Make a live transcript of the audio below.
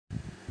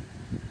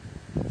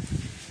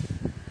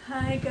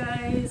Hi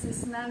guys,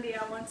 it's Nandi.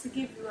 I want to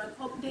give you an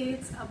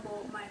update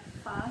about my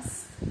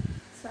fast.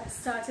 So I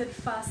started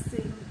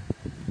fasting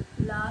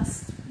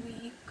last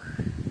week,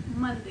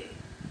 Monday,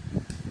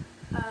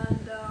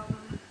 and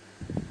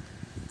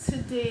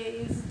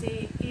today is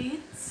day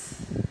 8.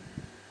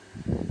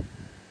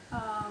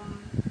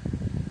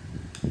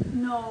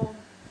 No,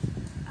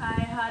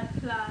 I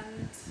had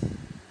planned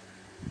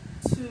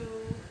to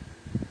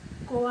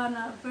go on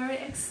a very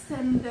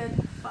extended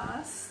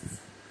fast,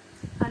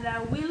 and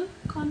I will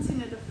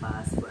continue the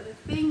fast, but the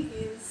thing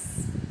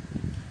is,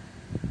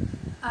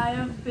 I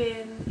have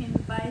been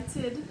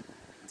invited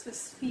to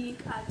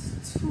speak at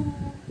 2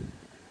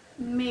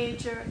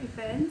 major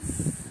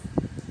events,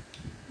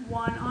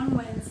 one on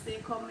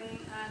Wednesday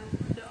coming and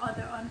the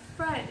other on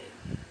Friday.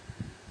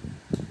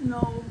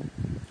 Now,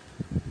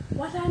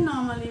 what I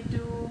normally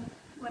do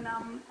when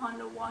I'm on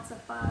the water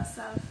fast,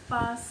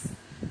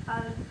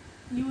 I'll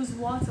use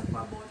water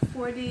for about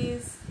 4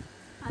 days,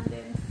 and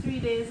then 3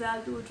 days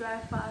I'll do dry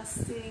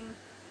fasting,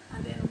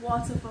 and then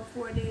water for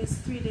 4 days,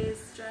 3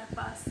 days dry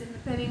fasting,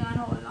 depending on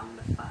how long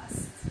the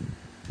fast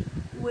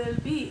will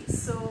be.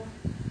 So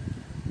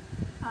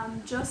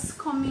I'm just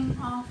coming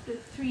off the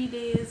 3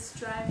 days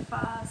dry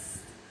fast,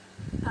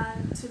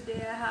 and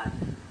today I had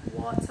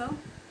water.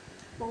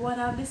 But what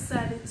I've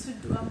decided to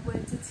do, I'm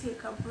going to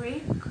take a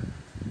break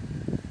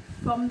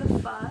from the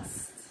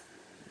fast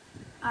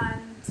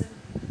and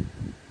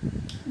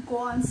go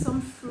on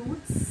some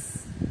fruits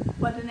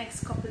for the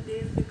next couple of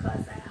days,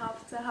 because I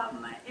have to have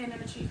my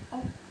energy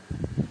up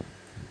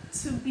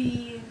to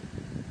be,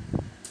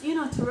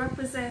 to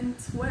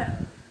represent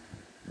well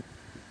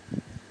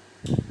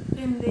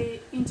in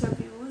the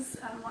interviews,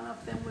 and one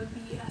of them will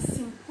be a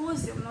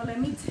symposium. Now let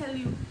me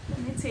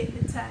take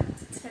the time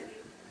to tell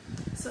you.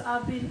 So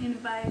I've been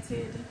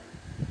invited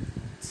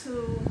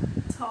to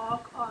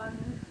talk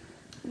on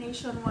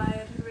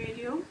nationwide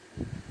radio,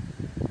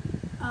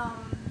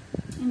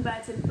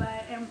 invited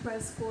by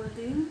Empress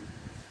Golding.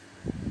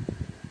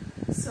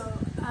 So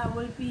I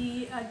will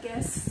be a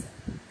guest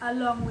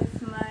along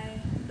with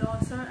my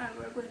daughter, and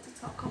we're going to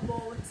talk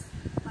about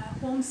my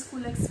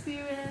homeschool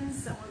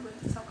experience, and we're going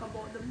to talk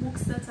about the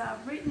books that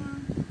I've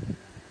written,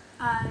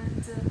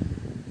 and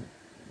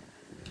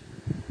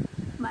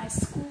my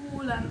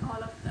school and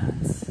all of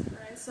that,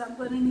 right? So I'm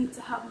going to need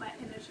to have my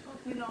energy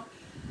up.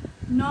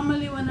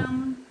 Normally when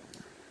I'm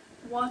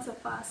water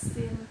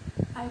fasting,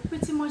 I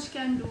pretty much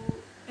can do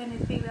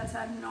anything that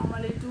I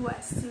normally do. I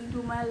still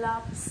do my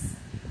laps,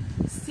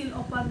 still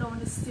up and down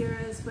the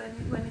stairs.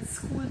 When it's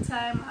school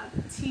time, I'll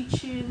be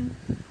teaching.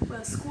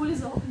 Well, school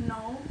is out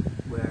now.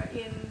 We're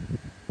in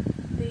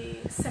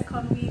the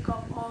second week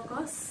of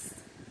August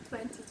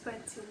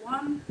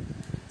 2021,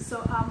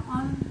 so I'm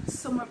on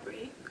summer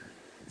break,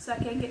 so I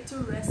can get to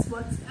rest,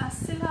 but I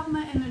still have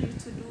my energy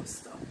to do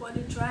stuff. But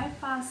the dry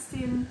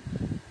fasting,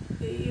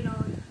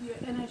 your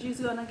energy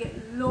is gonna get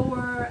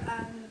lower,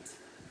 and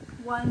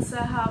once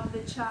I have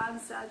the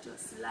chance, I'll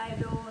just lie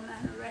down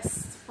and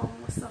rest for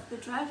most of the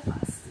dry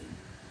fasting,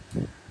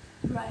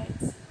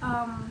 right?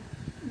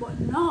 But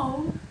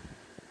now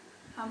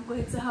I'm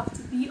going to have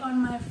to be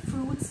on my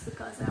fruits,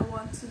 because I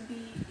want to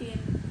be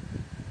in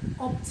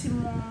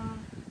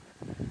optimum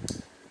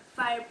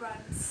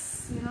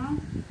vibrance.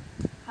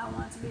 I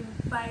want to be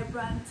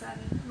vibrant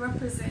and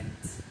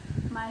represent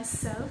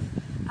myself.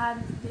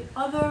 And the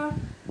other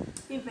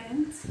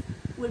event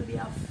will be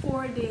a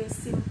 4-day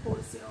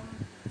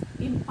symposium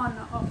in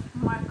honor of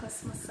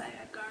Marcus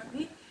Messiah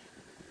Garvey.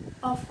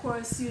 Of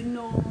course,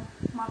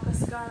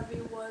 Marcus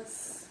Garvey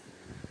was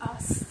a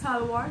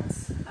stalwart,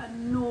 a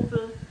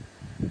noble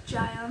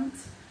giant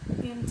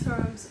in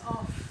terms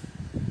of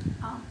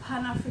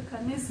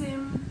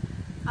Pan-Africanism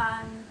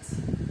and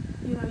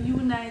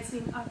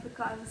uniting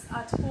Africans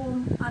at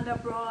home and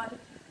abroad,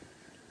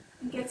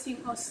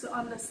 getting us to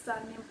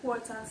understand the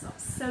importance of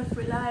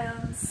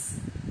self-reliance,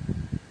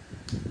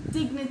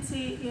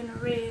 dignity in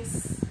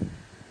race,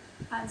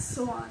 and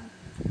so on.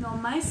 Now,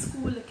 my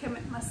school, the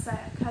Kemet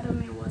Messiah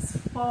Academy, was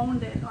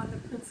founded on the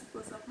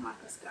principles of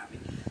Marcus Garvey.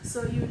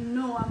 So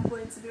I'm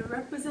going to be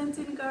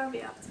representing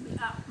Garvey. I have to be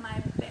at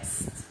my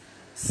best.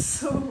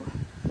 So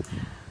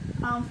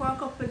for a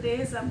couple of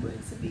days, I'm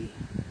going to be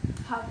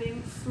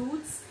having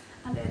fruits,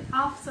 and then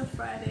after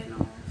Friday,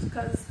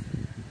 because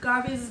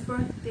Garvey's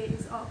birthday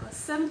is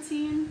August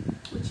 17,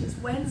 which is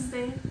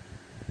Wednesday.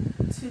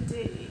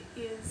 Today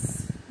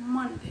is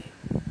Monday.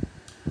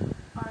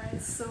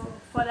 Alright, so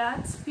for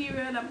that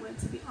period, I'm going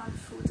to be on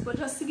fruits. But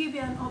just to give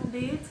you an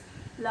update,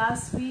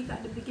 last week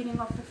at the beginning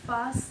of the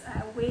fast,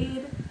 I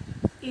weighed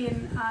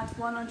in at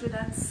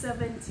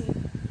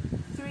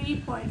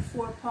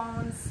 173.4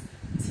 pounds.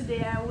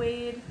 Today I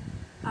weighed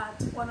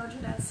at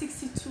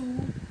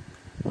 162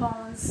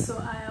 pounds, so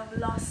I have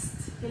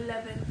lost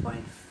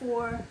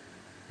 11.4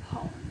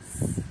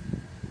 pounds.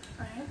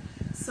 Right,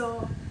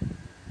 so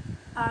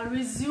I'll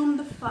resume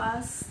the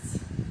fast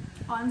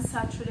on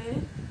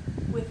Saturday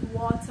with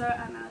water,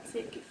 and I'll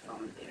take it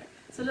from there.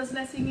 So just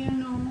letting you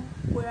know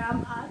where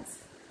I'm at.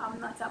 I'm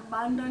not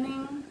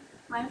abandoning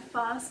my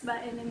fast by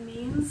any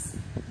means.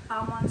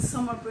 I'm on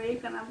summer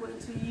break, and I'm going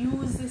to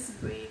use this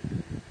break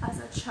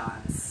as a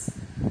chance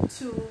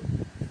to,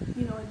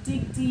 you know,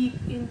 dig deep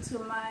into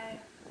my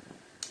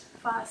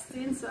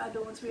fasting, so I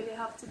don't really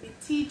have to be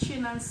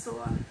teaching and so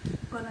on.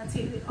 I'm gonna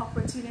take the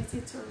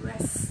opportunity to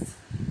rest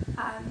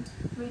and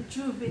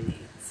rejuvenate.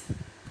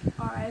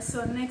 Alright,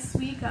 so next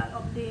week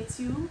I'll update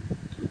you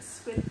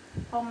with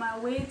how my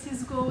weight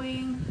is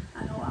going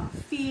and how I'm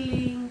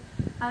feeling,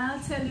 and I'll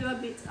tell you a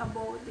bit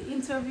about the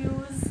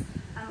interviews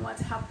and what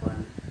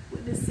happened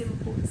with the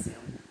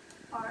symposium.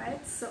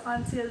 Alright, so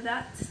until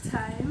that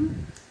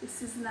time,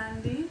 this is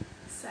Nandi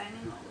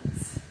signing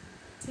out.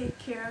 Take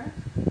care.